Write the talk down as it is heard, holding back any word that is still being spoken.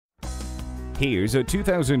Here's a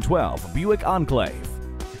 2012 Buick Enclave.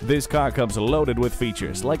 This car comes loaded with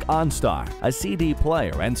features like OnStar, a CD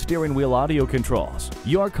player, and steering wheel audio controls.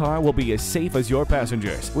 Your car will be as safe as your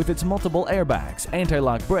passengers with its multiple airbags,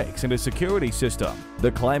 anti-lock brakes, and a security system.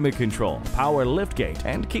 The climate control, power liftgate,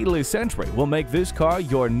 and keyless entry will make this car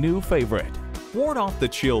your new favorite. Ward off the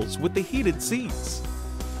chills with the heated seats.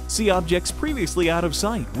 See objects previously out of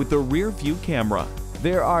sight with the rear view camera.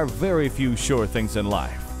 There are very few sure things in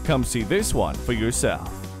life. Come see this one for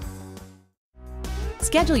yourself.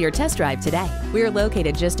 Schedule your test drive today. We are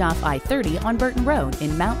located just off I-30 on Burton Road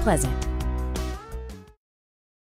in Mount Pleasant.